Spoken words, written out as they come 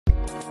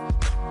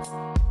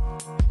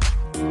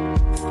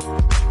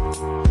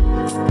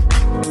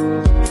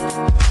What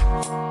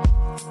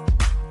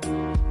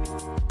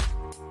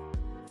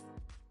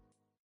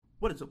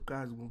is up,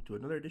 guys? Welcome to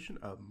another edition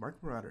of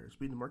Market Marauders.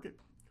 Beating the market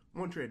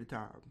one trade at a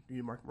time.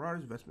 The Market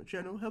Marauders investment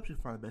channel helps you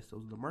find the best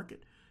deals in the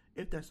market.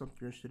 If that's something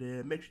you're interested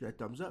in, make sure that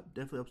thumbs up.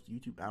 Definitely helps the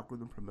YouTube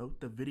algorithm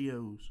promote the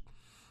videos.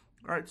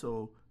 All right,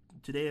 so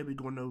today I'll be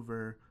going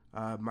over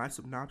my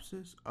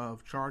synopsis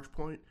of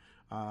ChargePoint,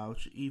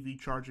 which is an EV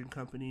charging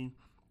company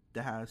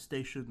that has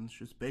stations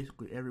just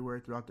basically everywhere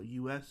throughout the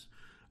U.S.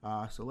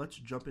 So let's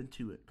jump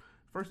into it.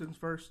 First things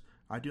first,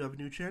 I do have a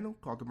new channel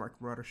called The Market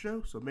Marauder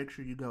Show, so make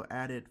sure you go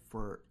at it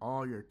for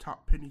all your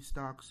top penny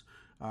stocks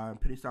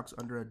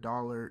under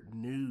 $1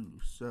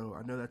 news. So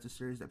I know that's a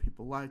series that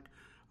people like,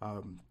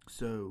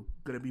 so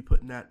going to be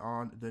putting that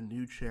on the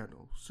new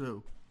channel.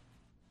 So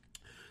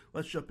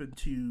let's jump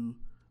into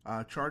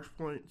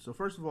ChargePoint. So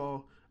first of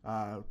all,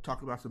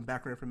 talk about some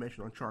background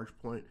information on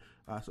ChargePoint.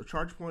 So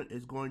ChargePoint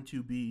is going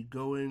to be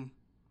going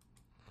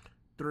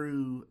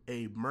through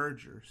a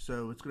merger.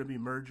 So it's going to be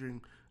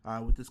merging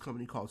with this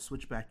company called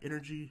Switchback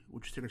Energy,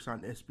 which is ticker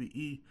sign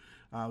SBE,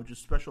 which is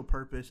Special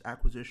Purpose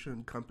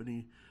Acquisition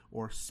Company,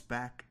 or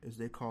SPAC as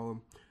they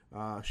call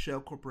them.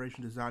 Shell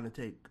Corporation designed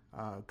to take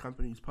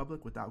companies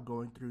public without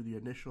going through the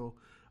initial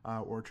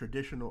or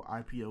traditional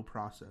IPO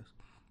process.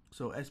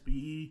 So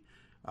SBE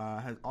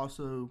has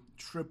also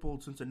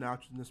tripled since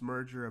announcing this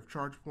merger of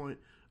ChargePoint,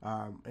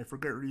 and for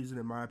good reason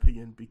in my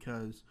opinion,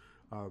 because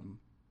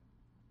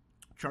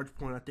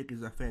ChargePoint, I think,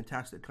 is a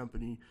fantastic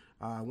company.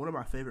 One of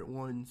my favorite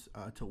ones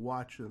to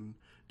watch, and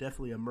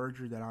definitely a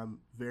merger that I'm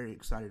very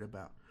excited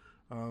about.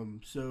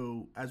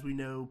 So, as we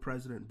know,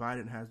 President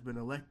Biden has been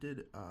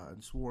elected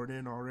and sworn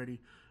in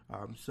already.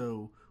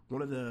 So,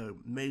 one of the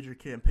major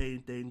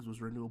campaign things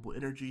was renewable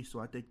energy. So,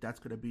 I think that's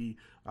going to be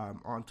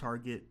on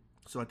target.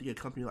 So, I think a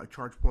company like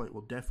ChargePoint will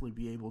definitely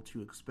be able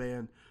to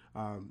expand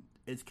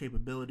its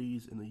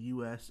capabilities in the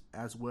U.S.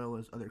 as well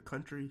as other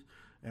countries.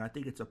 And I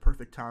think it's a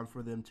perfect time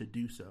for them to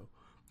do so.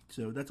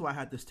 So that's why I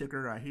had this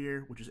ticker right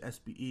here, which is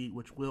SBE,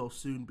 which will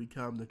soon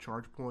become the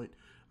ChargePoint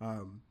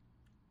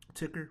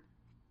ticker.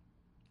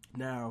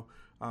 Now,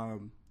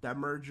 that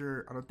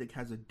merger, I don't think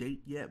has a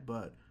date yet,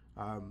 but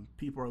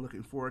people are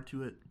looking forward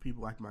to it,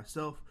 people like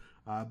myself.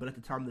 But at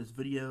the time of this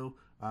video,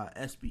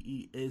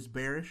 SBE is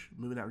bearish.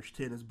 Moving average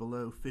 10 is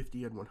below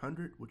 50 and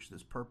 100, which is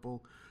this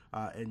purple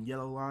and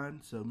yellow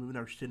line. So moving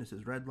average 10 is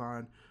this red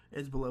line,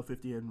 is below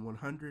 50 and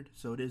 100.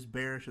 So it is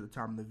bearish at the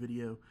time of the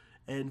video.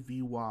 And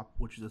VWAP,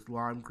 which is this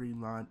lime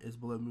green line, is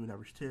below moving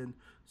average 10.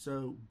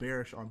 So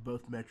bearish on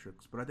both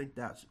metrics. But I think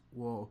that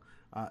will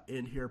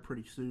end here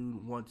pretty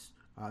soon once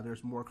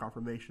there's more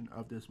confirmation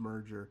of this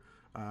merger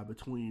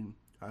between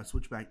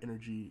Switchback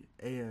Energy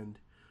and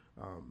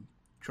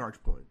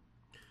ChargePoint.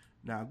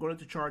 Now, going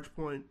into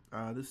ChargePoint,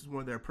 this is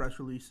one of their press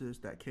releases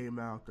that came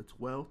out the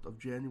 12th of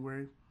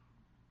January.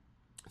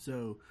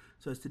 So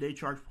it says, today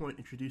ChargePoint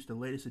introduced the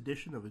latest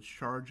edition of its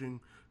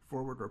Charging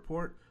Forward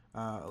report.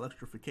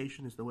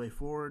 Electrification is the way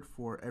forward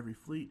for every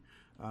fleet.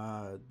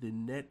 The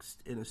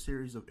next in a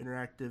series of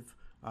interactive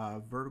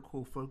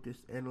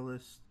vertical-focused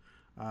analysts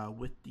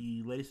with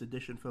the latest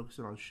edition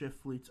focusing on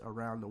shift fleets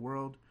around the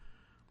world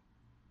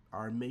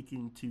are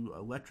making to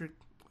electric.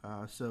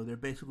 So they're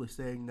basically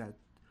saying that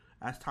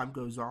as time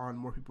goes on,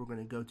 more people are going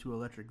to go to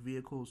electric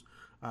vehicles,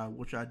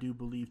 which I do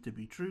believe to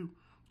be true.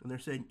 And they're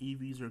saying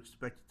EVs are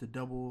expected to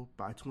double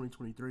by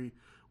 2023,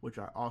 which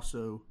I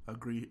also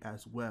agree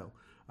as well.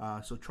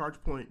 So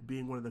ChargePoint,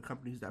 being one of the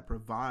companies that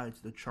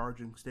provides the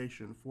charging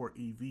station for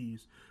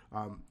EVs,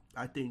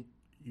 I think,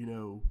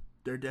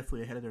 they're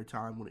definitely ahead of their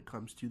time when it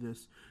comes to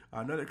this.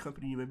 Another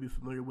company you may be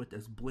familiar with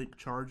is Blink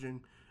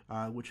Charging,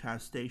 which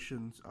has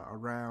stations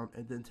around,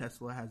 and then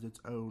Tesla has its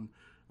own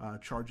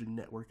charging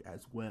network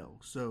as well.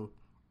 So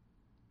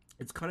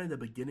it's kind of the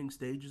beginning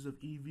stages of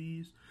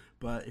EVs,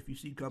 but if you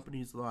see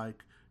companies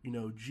like,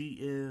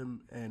 GM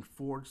and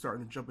Ford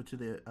starting to jump into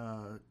the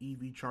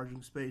EV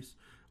charging space,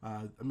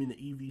 the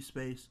EV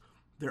space,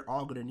 they're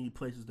all going to need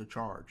places to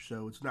charge.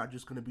 So it's not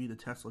just going to be the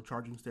Tesla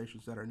charging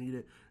stations that are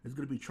needed. It's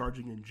going to be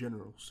charging in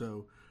general.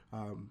 So,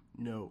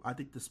 I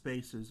think the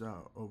space is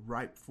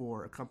ripe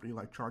for a company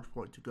like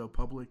ChargePoint to go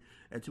public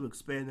and to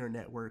expand their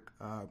network,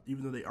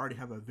 even though they already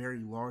have a very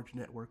large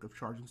network of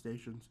charging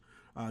stations,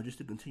 just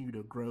to continue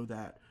to grow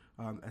that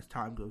as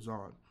time goes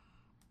on.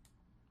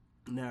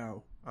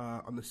 Now,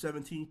 on the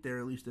 17th, they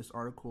released this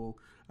article,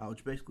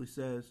 which basically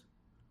says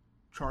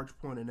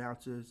ChargePoint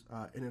announces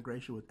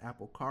integration with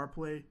Apple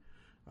CarPlay,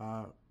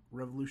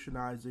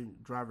 revolutionizing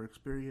driver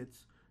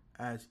experience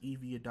as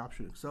EV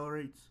adoption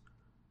accelerates.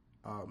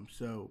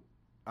 So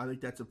I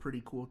think that's a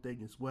pretty cool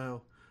thing as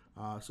well.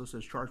 So it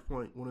says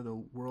ChargePoint, one of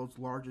the world's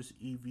largest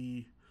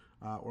EV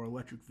or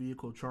electric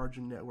vehicle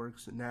charging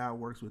networks, now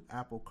works with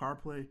Apple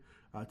CarPlay,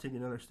 taking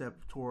another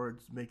step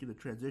towards making the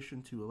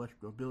transition to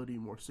electric mobility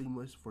more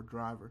seamless for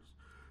drivers.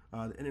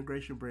 The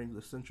integration brings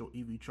essential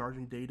EV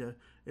charging data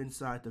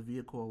inside the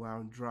vehicle,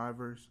 allowing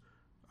drivers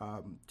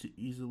to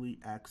easily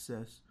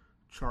access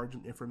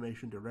charging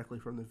information directly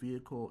from the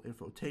vehicle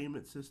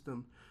infotainment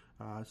system.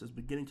 It says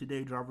beginning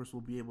today, drivers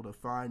will be able to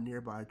find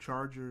nearby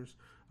chargers,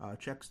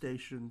 check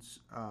stations,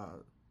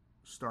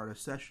 start a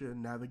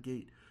session,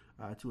 navigate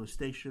to a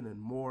station, and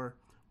more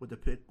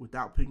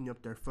without picking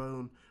up their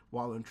phone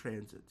while in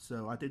transit.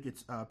 So I think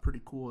it's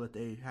pretty cool that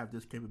they have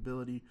this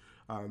capability.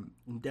 I'm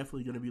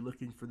definitely going to be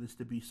looking for this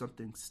to be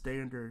something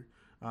standard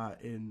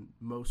in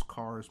most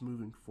cars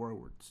moving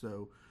forward.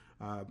 So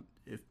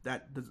if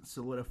that doesn't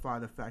solidify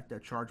the fact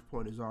that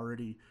ChargePoint is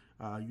already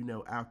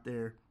out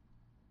there,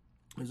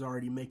 is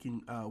already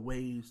making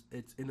waves,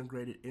 it's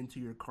integrated into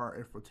your car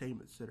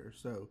infotainment center.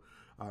 So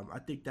I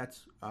think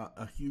that's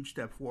a huge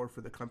step forward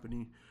for the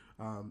company,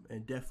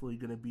 and definitely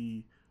going to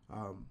be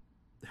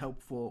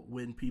helpful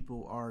when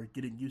people are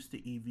getting used to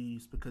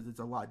EVs, because it's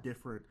a lot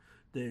different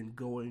than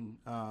going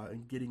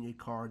and getting a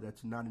car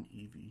that's not an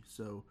EV.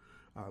 So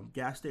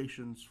gas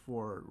stations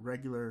for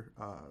regular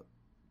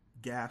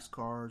gas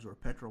cars or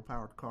petrol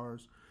powered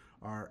cars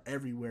are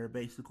everywhere.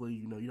 Basically,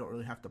 you don't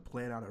really have to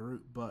plan out a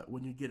route, but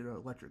when you get an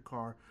electric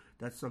car,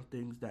 that's some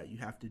things that you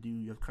have to do.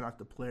 You kind of have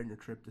to plan your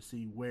trip to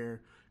see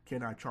where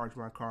can I charge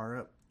my car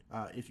up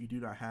if you do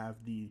not have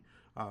the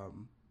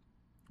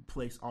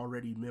place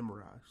already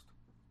memorized,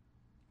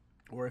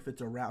 or if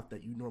it's a route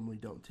that you normally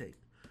don't take.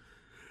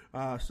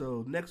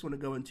 So next, I want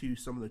to go into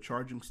some of the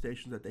charging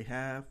stations that they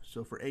have.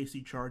 So for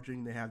AC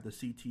charging, they have the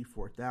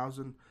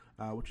CT4000,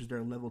 which is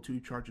their level 2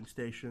 charging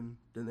station.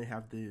 Then they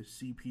have the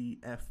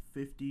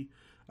CPF50.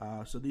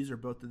 So these are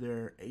both of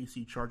their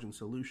AC charging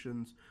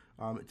solutions.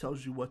 It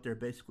tells you what they're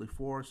basically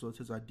for. So it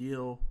says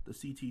ideal, the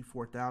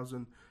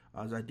CT4000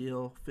 is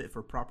ideal, fit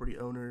for property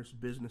owners,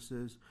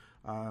 businesses,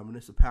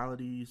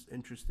 municipalities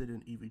interested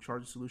in EV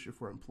charging solution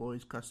for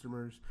employees,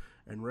 customers,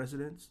 and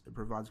residents. It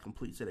provides a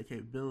complete set of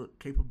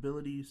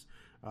capabilities.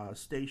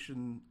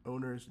 Station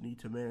owners need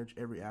to manage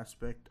every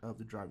aspect of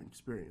the driving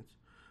experience.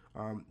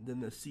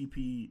 Then the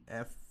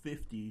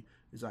CPF50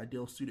 is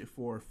ideal suited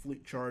for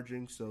fleet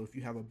charging. So if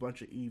you have a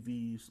bunch of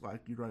EVs,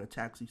 like you run a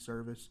taxi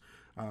service,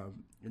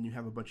 and you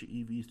have a bunch of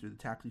EVs through the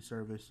taxi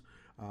service,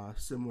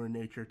 similar in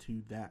nature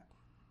to that.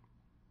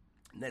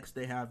 Next,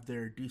 they have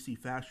their DC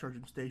fast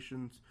charging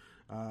stations.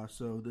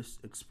 So this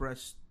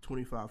Express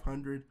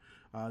 2500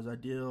 is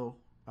ideal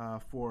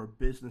for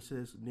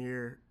businesses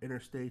near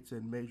interstates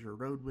and major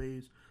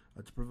roadways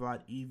to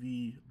provide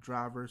EV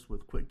drivers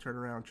with quick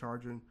turnaround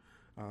charging.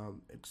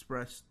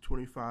 Express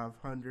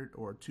 2500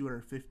 or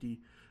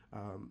 250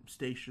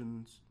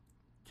 stations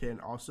can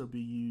also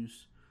be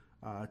used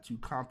to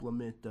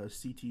complement the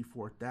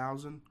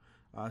CT4000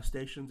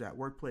 stations at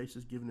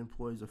workplaces, giving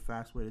employees a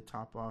fast way to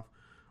top off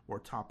or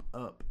top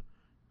up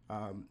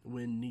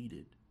when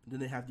needed. Then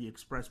they have the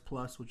Express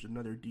Plus, which is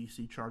another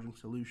DC charging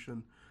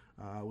solution,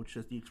 which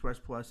says the Express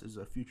Plus is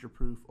a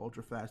future-proof,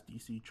 ultra-fast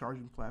DC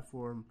charging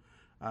platform,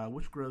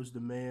 which grows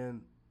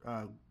demand.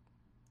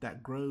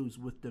 That grows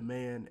with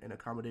demand and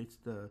accommodates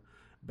the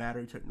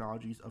battery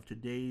technologies of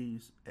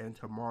today's and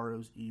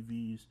tomorrow's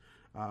EVs.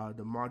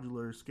 The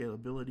modular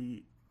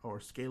scalability or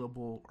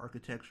scalable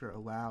architecture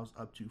allows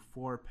up to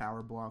 4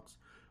 power blocks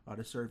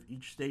to serve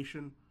each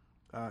station,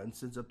 and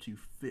sends up to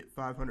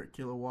 500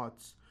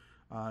 kilowatts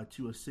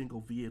to a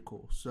single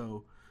vehicle.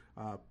 So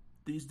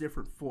these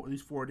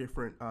four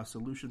different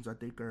solutions, I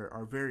think,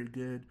 are very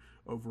good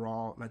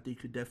overall, and I think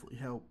could definitely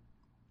help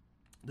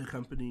the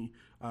company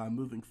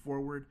moving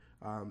forward.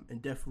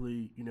 And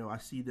definitely, I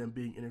see them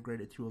being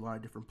integrated to a lot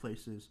of different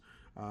places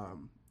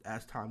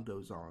as time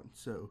goes on.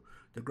 So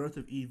the growth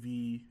of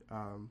EV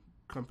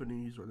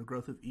companies, or the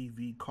growth of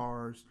EV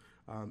cars,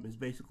 is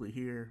basically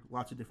here.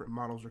 Lots of different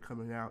models are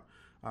coming out.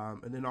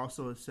 And then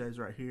also it says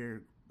right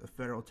here, the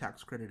federal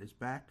tax credit is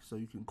back, so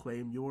you can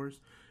claim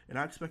yours. And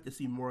I expect to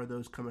see more of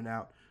those coming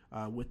out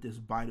with this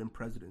Biden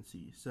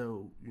presidency.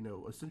 So,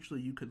 essentially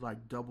you could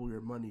double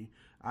your money,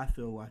 I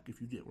feel like,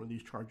 if you get one of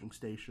these charging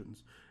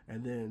stations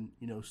and then,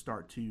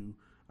 start to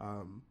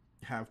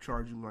have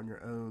charging on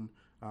your own.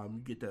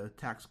 You get the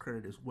tax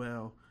credit as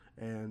well.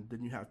 And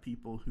then you have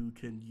people who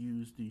can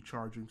use the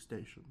charging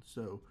station.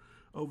 So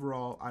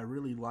overall, I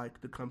really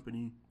like the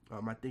company.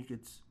 I think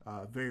it's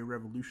very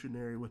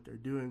revolutionary what they're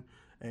doing,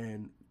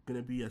 and going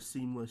to be a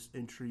seamless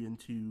entry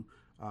into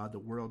the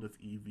world of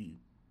EV.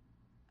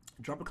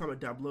 Drop a comment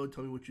down below and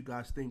tell me what you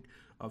guys think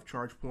of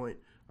ChargePoint.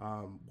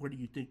 Where do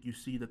you think you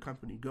see the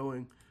company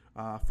going?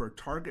 For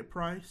target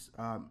price,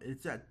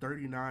 it's at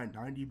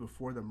 $39.90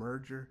 before the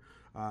merger.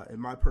 In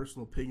my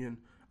personal opinion,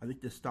 I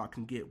think this stock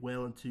can get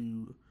well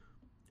into,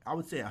 I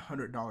would say,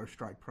 $100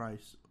 strike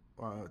price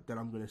that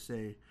I'm going to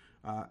say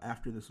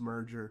after this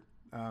merger.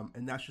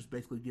 And that's just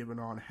basically given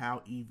on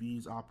how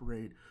EVs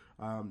operate.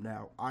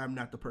 Now, I am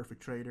not the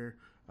perfect trader,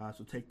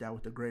 so take that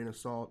with a grain of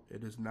salt.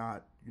 It is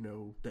not,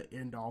 the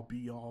end-all,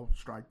 be-all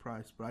strike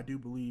price. But I do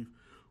believe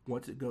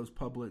once it goes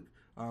public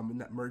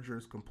and that merger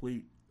is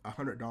complete,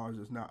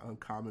 $100 is not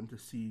uncommon to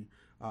see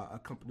a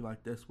company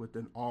like this with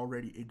an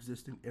already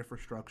existing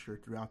infrastructure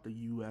throughout the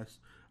U.S.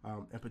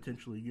 And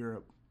potentially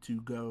Europe to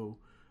go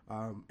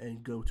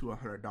and go to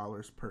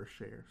 $100 per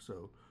share.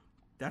 So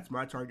that's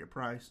my target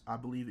price. I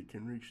believe it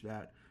can reach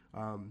that.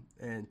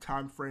 And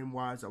time frame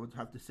wise, I would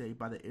have to say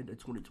by the end of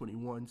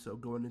 2021. So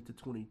going into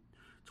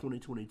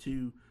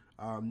 2022,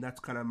 that's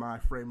kind of my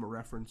frame of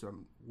reference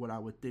on what I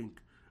would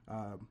think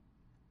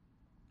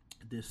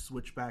this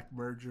switchback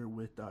merger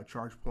with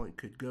ChargePoint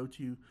could go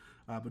to.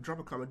 But drop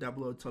a comment down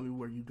below. Tell me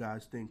where you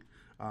guys think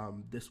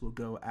this will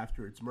go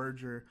after its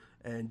merger.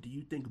 And do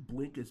you think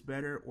Blink is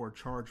better or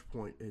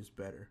ChargePoint is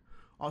better?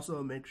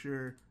 Also, make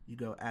sure you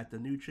go at the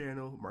new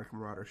channel, Market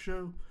Marauder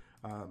Show.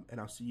 And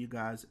I'll see you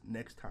guys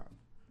next time.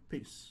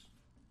 Peace.